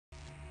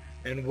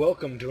and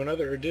welcome to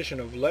another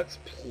edition of Let's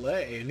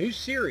Play, a new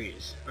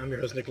series. I'm your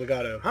host, Nick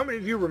Legato. How many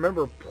of you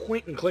remember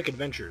point-and-click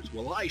adventures?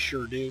 Well, I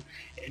sure do,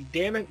 and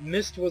damn it,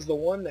 Myst was the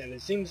one that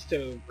it seems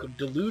to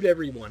delude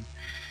everyone.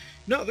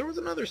 No, there was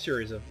another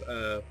series of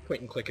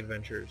point-and-click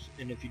adventures,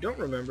 and if you don't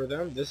remember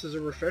them, this is a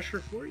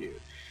refresher for you.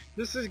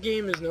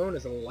 Game is known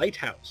as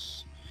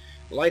Lighthouse.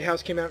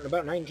 Lighthouse came out in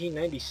about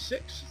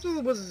 1996,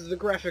 so the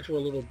graphics were a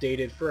little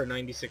dated for a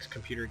 96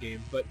 computer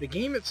game, but the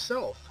game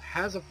itself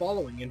has a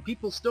following, and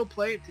people still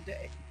play it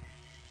today.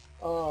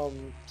 So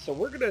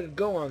we're going to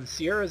go on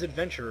Sierra's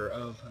adventure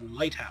of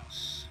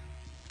Lighthouse.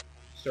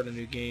 Start a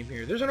new game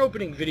here. There's an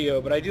opening video,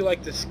 but I do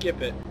like to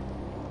skip it,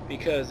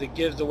 because it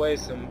gives away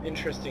some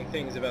interesting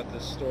things about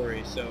this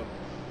story, so...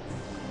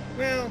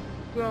 Well,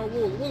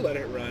 we'll let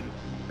it run,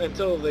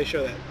 until they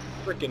show that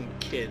frickin'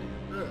 kid.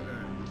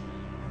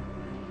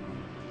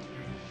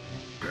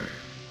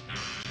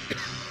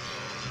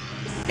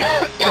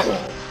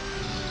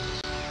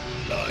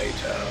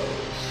 Lighthouse.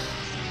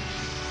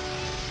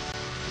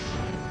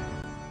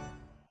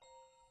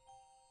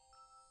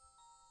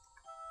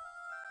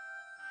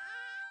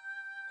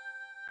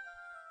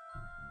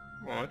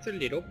 Oh, it's a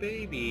little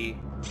baby.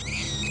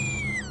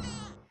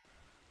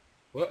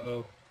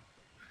 Uh-oh.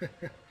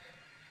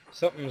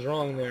 Something's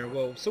wrong there.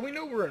 Well, so we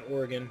know we're in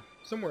Oregon,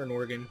 somewhere in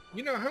Oregon.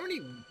 You know, how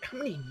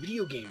many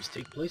video games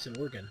take place in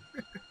Oregon?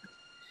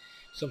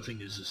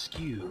 Something is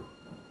askew.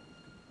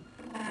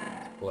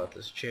 Let's pull out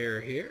this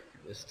chair here.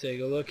 Let's take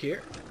a look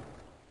here.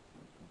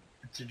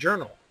 It's a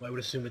journal. I would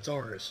assume it's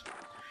ours.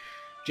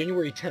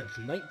 January 10th,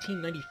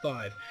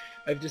 1995.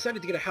 I've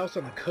decided to get a house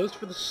on the coast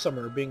for the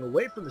summer. Being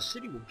away from the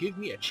city will give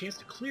me a chance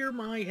to clear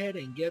my head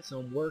and get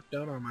some work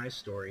done on my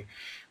story.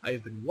 I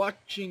have been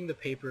watching the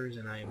papers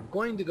and I am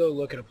going to go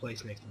look at a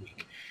place next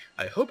week.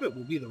 I hope it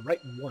will be the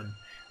right one.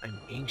 I'm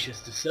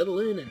anxious to settle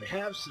in and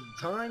have some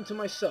time to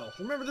myself.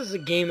 Remember, this is a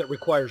game that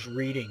requires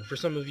reading for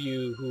some of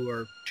you who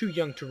are too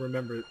young to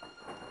remember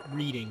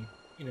reading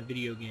in a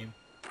video game.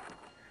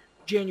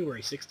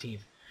 January 16th.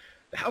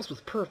 The house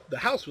was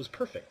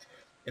perfect,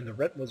 and the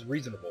rent was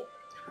reasonable.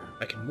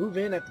 I can move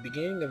in at the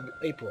beginning of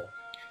April.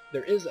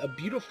 There is a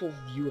beautiful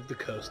view of the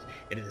coast,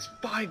 and it is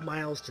 5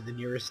 miles to the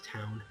nearest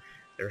town.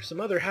 There are some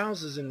other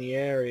houses in the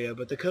area,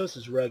 but the coast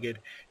is rugged,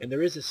 and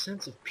there is a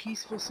sense of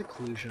peaceful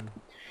seclusion.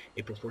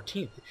 April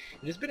 14th.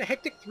 It has been a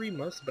hectic 3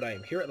 months, but I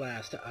am here at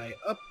last. I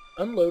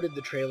unloaded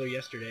the trailer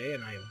yesterday,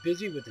 and I am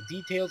busy with the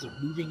details of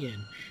moving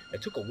in. I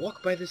took a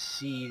walk by the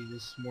sea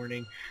this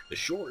morning. The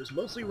shore is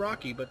mostly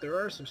rocky, but there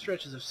are some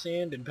stretches of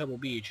sand and Pebble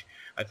Beach.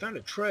 I found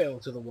a trail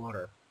to the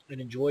water and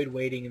enjoyed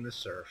wading in the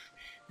surf.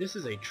 This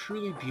is a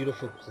truly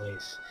beautiful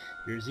place.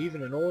 There's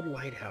even an old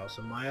lighthouse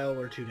a mile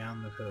or two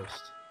down the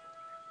coast.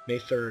 May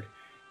 3rd.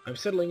 I'm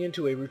settling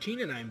into a routine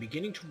and I am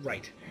beginning to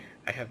write.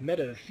 I have met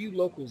a few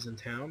locals in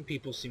town.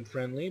 People seem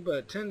friendly,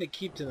 but tend to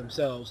keep to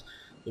themselves.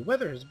 The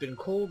weather has been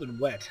cold and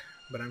wet,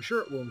 but I'm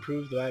sure it will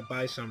improve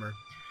by summer.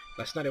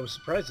 Last night I was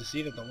surprised to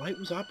see that the light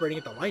was operating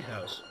at the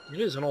lighthouse. It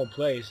is an old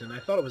place, and I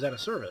thought it was out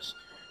of service.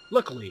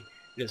 Luckily,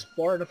 it is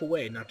far enough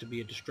away not to be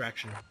a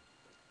distraction.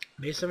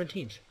 May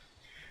 17th.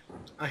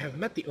 I have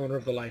met the owner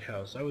of the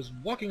lighthouse. I was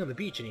walking on the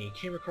beach, and he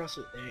came across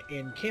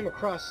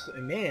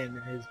a man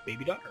and his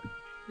baby daughter.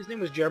 His name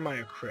was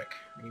Jeremiah Crick,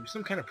 and he was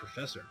some kind of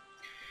professor.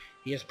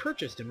 He has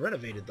purchased and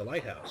renovated the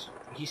lighthouse.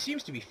 He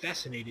seems to be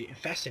a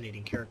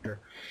fascinating character.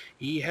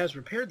 He has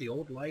repaired the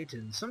old light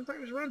and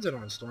sometimes runs it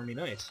on stormy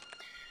nights.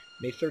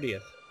 May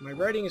 30th. My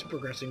writing is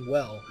progressing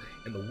well,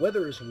 and the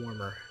weather is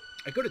warmer.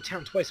 I go to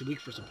town twice a week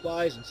for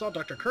supplies and saw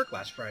Dr. Kirk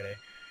last Friday.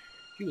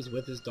 He was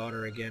with his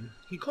daughter again.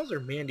 He calls her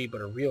Mandy,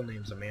 but her real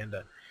name's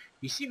Amanda.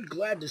 He seemed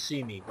glad to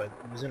see me, but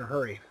was in a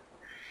hurry.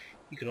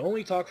 He could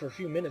only talk for a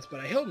few minutes, but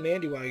I held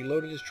Mandy while he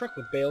loaded his truck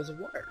with bales of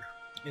wire.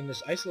 In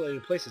this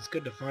isolated place, it's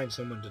good to find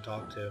someone to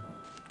talk to.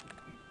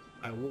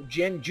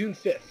 June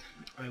 5th.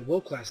 I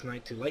woke last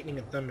night to lightning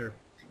and thunder.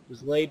 It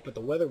was late, but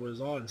the weather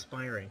was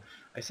awe-inspiring.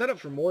 I sat up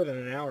for more than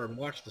an hour and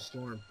watched the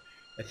storm.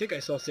 I think I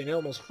saw St.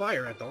 Elmo's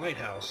fire at the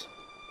lighthouse.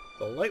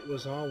 The light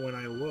was on when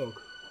I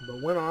awoke,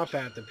 but went off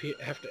at the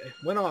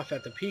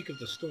peak of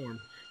the storm.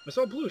 I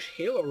saw a bluish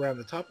halo around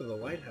the top of the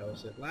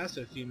lighthouse. It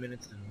lasted a few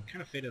minutes and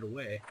kind of faded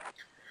away.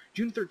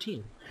 June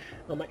 13th.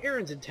 On my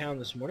errands in town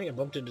this morning, I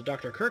bumped into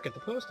Dr. Kirk at the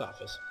post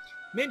office.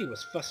 Mandy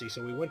was fussy,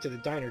 so we went to the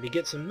diner to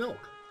get some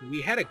milk.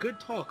 We had a good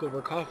talk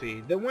over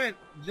coffee.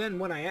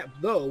 When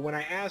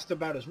I asked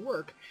about his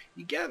work,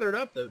 he gathered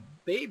up the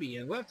baby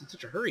and left in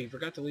such a hurry he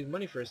forgot to leave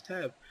money for his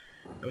tab.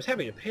 I was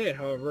happy to pay it,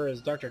 however, as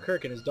Dr.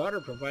 Kirk and his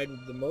daughter provided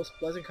the most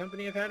pleasant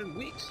company I've had in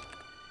weeks.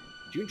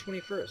 June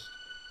 21st.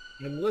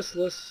 I'm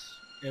listless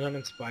and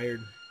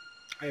uninspired.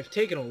 I have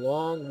taken a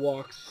long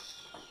walk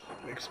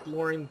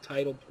exploring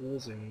tidal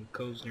pools and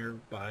coves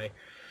nearby.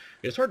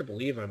 It is hard to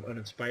believe I'm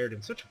uninspired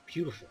in such a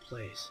beautiful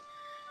place.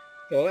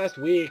 For the last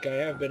week I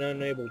have been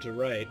unable to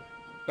write,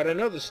 but I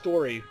know the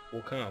story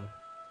will come.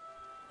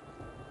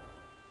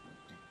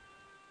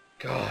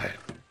 God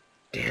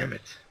damn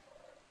it.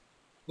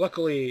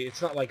 Luckily,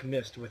 it's not like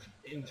Myst with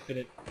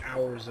infinite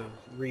hours of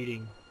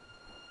reading.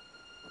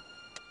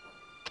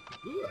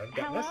 Ooh, I've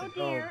got Hello, message.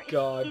 dear. Oh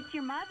God. It's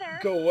your mother.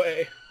 Go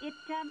away. It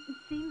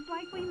seems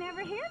like we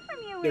never hear from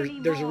you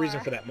anymore. There's a reason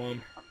for that,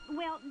 Mom.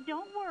 Well,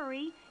 don't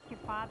worry. Your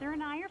father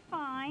and I are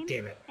fine.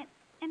 Damn it.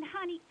 And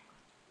honey,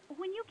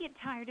 when you get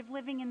tired of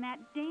living in that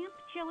damp,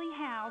 chilly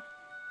house,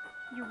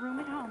 your room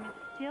at home is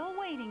still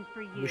waiting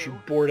for you. We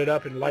should board it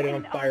up and light it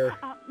on fire.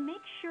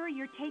 Make sure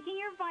you're taking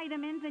your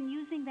vitamins and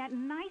using that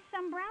nice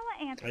umbrella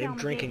Aunt Selma I am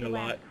drinking a gave you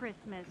lot. last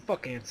Christmas.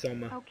 Fuck Aunt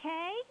Selma.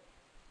 Okay?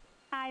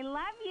 I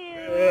love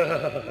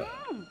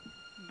you.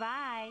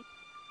 Bye.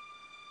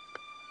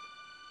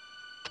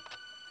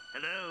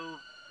 Hello?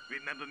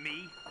 Remember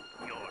me?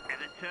 Your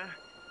editor?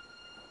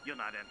 You're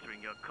not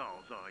answering your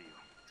calls, are you?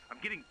 I'm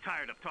getting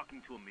tired of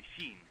talking to a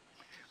machine.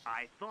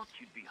 I thought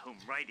you'd be home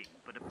writing,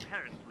 but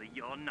apparently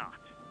you're not.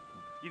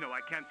 You know,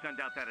 I can't send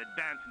out that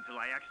advance until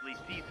I actually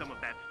see some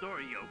of that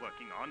story you're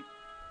working on.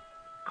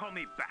 Call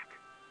me back.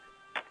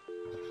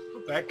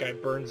 Hope that guy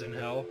burns in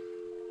hell.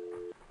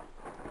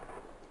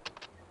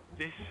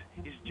 This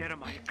is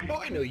Jeremiah. Oh,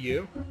 I know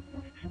you.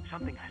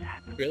 Something has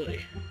happened. Really?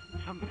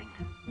 Something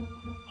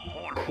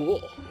horrible.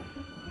 Cool.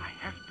 I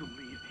have to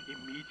leave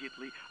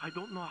immediately. I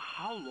don't know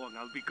how long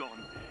I'll be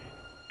gone.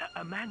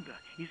 Amanda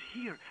is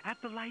here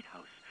at the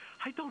lighthouse.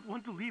 I don't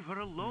want to leave her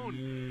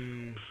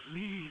alone.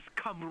 Please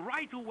come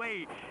right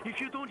away. If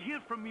you don't hear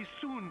from me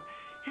soon,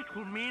 it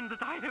will mean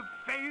that I have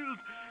failed.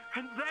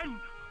 And then...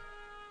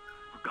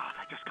 Oh God,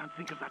 I just can't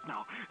think of that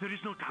now. There is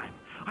no time.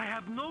 I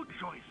have no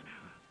choice.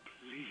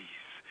 Please,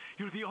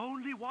 you're the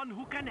only one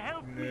who can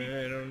help me.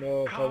 I don't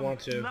know if I want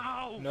to.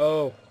 Now.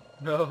 No.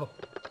 No.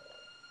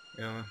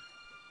 Yeah.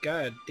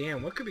 God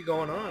damn, what could be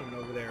going on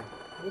over there?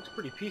 It looks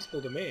pretty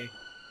peaceful to me.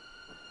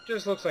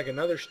 Just looks like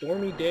another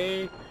stormy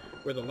day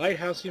where the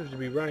lighthouse seems to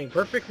be running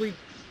perfectly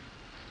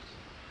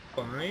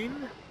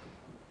fine.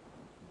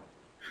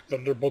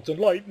 Thunderbolts and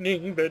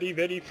lightning, very,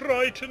 very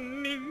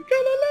frightening.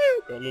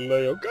 Galileo,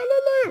 Galileo,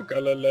 Galileo,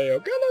 Galileo,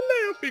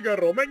 Galileo,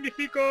 Figaro,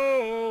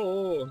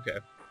 Magnifico. Okay.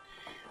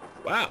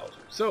 Wow.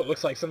 So it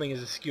looks like something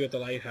is askew at the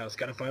lighthouse.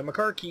 Gotta find my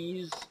car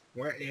keys.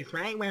 It's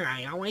right where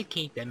I always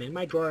keep them, in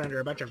my drawer under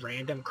a bunch of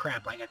random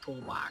crap like a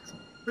toolbox.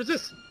 What's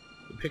this?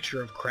 A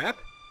picture of crap?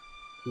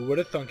 Who would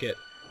have thunk it?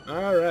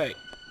 Alright.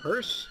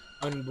 Purse.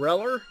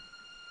 Umbrella.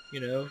 You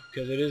know,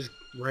 because it is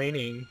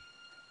raining.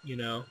 You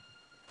know.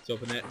 Let's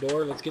open that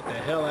door. Let's get the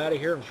hell out of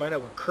here and find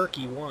out what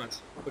Kirky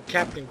wants. What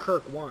Captain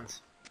Kirk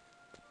wants.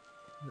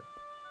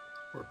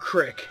 Or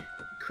Crick.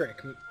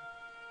 Crick.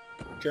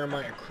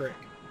 Jeremiah Crick.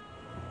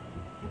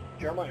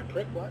 Jeremiah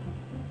Prick? What?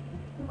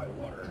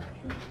 Whitewater.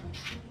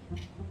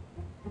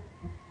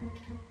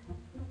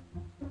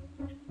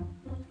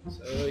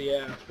 So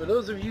yeah, for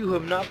those of you who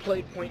have not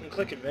played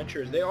point-and-click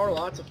adventures, they are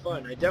lots of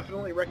fun. I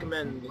definitely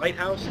recommend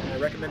Lighthouse, and I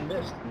recommend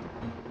Myst.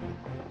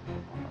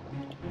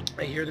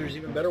 I hear there's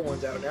even better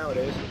ones out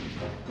nowadays.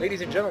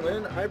 Ladies and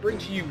gentlemen, I bring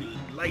to you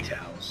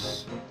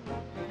Lighthouse.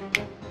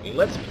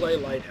 Let's play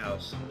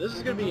Lighthouse. This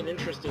is going to be an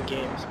interesting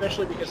game,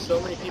 especially because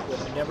so many people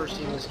have never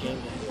seen this game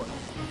before.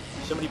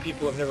 So many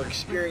people have never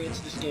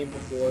experienced this game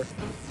before.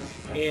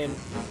 And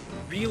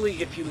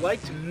really, if you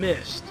liked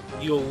Myst,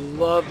 you'll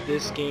love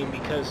this game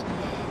because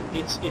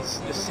it's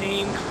the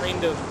same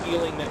kind of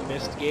feeling that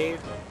Myst gave,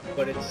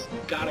 but it's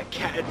got a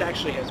it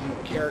actually has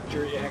more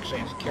characters. It actually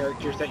has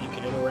characters that you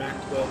can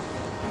interact with.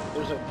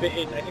 There's a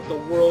bit. I think the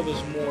world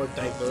is more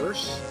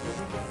diverse.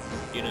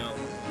 You know,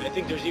 I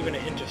think there's even a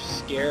hint of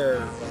scare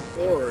or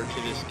horror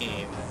to this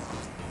game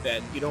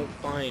that you don't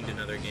find in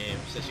other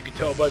games, as you can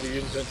tell by the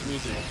intense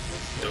music.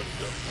 Dun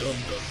dun dun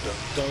dun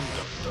dun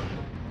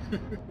dun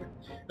dun.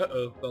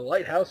 Uh-oh, the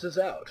lighthouse is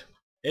out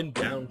and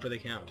down for the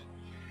count.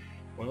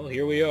 Well,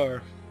 here we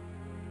are.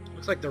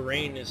 Looks like the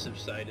rain has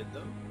subsided,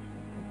 though.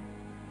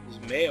 His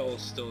mail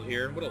is still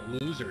here. What a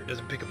loser!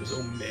 Doesn't pick up his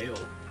own mail.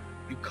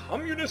 You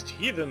communist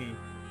heathen!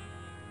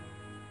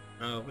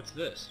 Oh, what's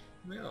this?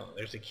 Well,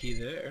 there's a key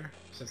there.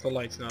 Since the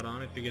light's not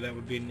on, I figured that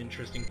would be an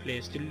interesting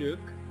place to look.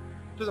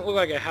 Doesn't look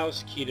like a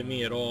house key to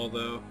me at all,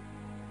 though.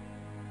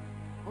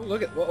 Oh,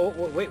 look at... Whoa,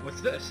 wait,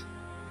 what's this?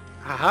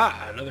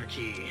 Haha, another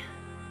key.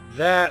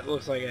 That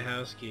looks like a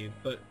house key,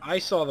 but I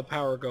saw the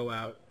power go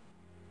out.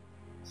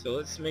 So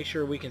let's make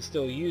sure we can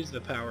still use the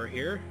power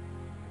here.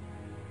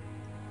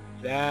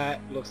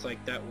 That looks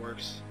like that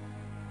works.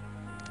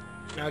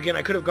 Now again,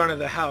 I could have gone to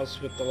the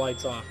house with the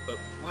lights off, but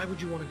why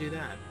would you want to do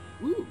that?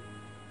 Ooh!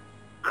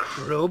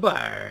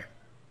 Crowbar!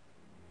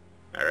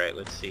 Alright,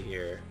 let's see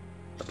here.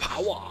 The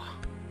power!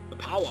 The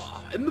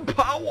power! And the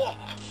power!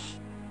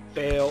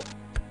 Fail.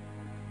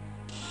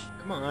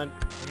 Come on.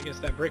 I guess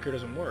that breaker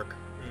doesn't work.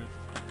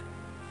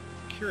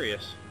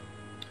 Curious.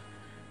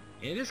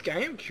 And I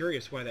am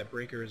curious why that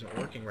breaker isn't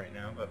working right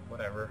now, but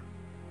whatever.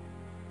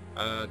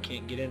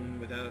 Can't get in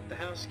without the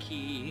house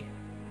key.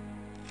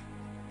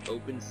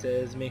 Open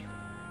sesame.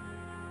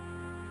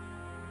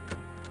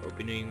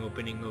 Opening,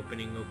 opening,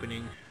 opening,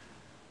 opening.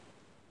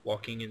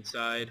 Walking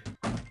inside.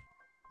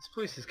 This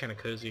place is kind of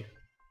cozy.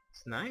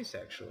 It's nice,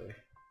 actually.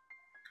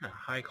 Kind of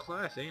high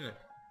class, ain't it?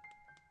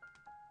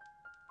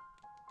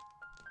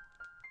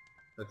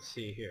 Let's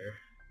see here.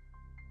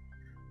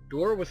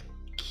 Door with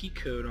key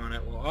code on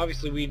it. Well,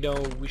 obviously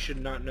we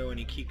should not know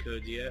any key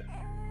codes yet.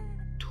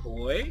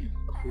 Toy?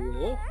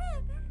 Cool.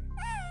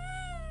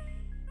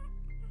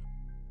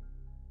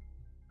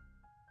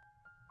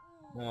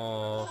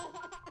 Aww.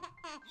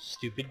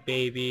 Stupid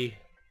baby.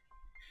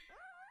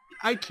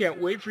 I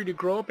can't wait for you to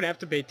grow up and have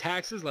to pay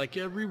taxes like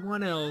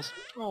everyone else.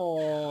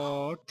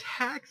 Aww,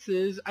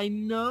 taxes? I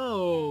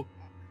know.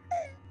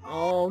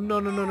 Oh, no,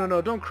 no, no, no,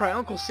 no. Don't cry.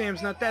 Uncle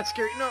Sam's not that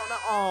scary. No, no.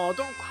 Oh,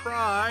 don't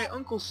cry.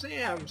 Uncle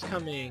Sam's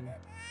coming.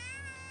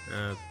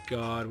 Oh,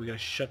 God. We gotta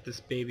shut this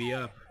baby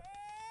up.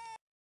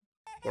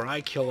 Or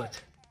I kill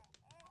it.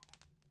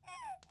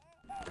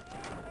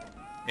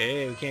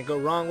 Hey, we can't go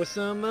wrong with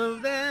some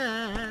of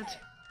that.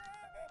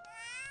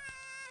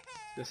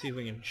 Let's see if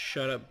we can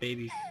shut up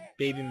baby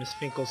Miss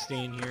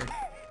Finkelstein here.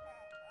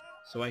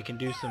 So I can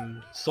do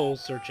some soul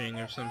searching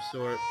of some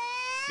sort.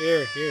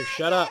 Here,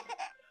 shut up.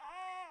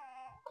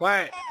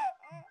 Quiet.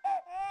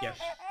 Yes.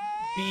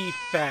 Be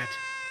fat.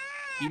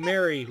 Be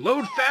merry.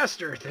 Load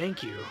faster.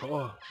 Thank you.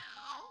 Oh.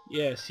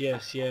 Yes,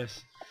 yes,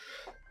 yes.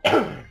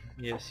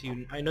 Yes,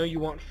 I know you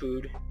want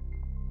food.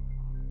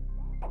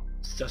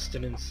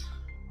 Sustenance.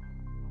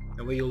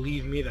 That way you'll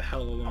leave me the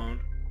hell alone.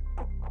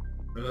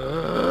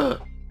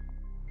 Ugh.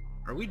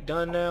 Are we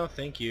done now?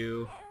 Thank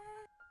you.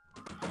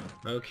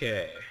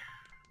 Okay.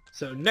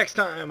 So next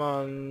time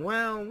on,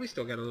 well, we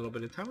still got a little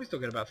bit of time. We still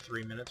got about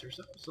 3 minutes or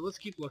so. So let's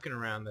keep looking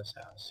around this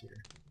house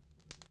here.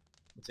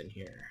 What's in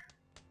here?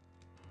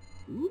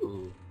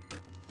 Ooh.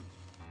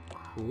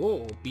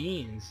 Cool.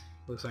 Beans.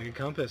 Looks like a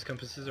compass.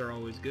 Compasses are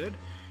always good.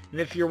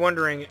 And if you're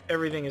wondering,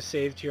 everything is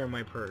saved here in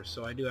my purse.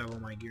 So I do have all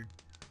my gear.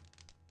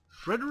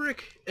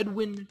 Frederick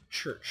Edwin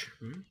Church.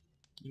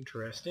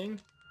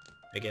 Interesting.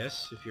 I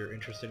guess, if you're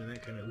interested in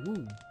that kind of...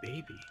 Ooh,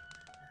 baby.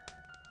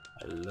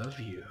 I love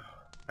you.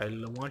 I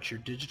want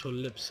your digital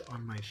lips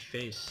on my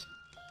face.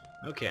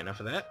 Okay, enough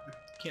of that.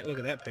 Can't look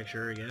at that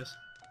picture, I guess.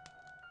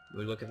 Do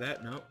we look at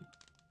that? No.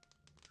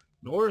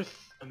 North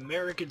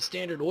American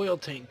Standard Oil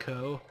Tank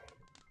Co.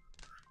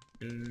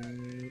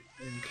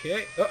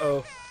 Okay.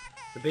 Uh-oh.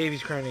 The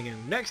baby's crying again.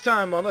 Next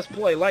time on Let's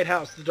Play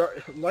Lighthouse,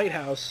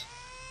 Lighthouse,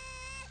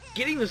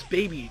 getting this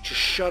baby to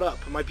shut up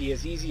might be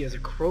as easy as a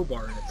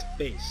crowbar in its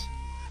face.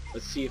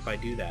 Let's see if I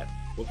do that.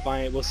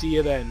 We'll see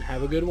you then.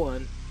 Have a good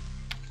one.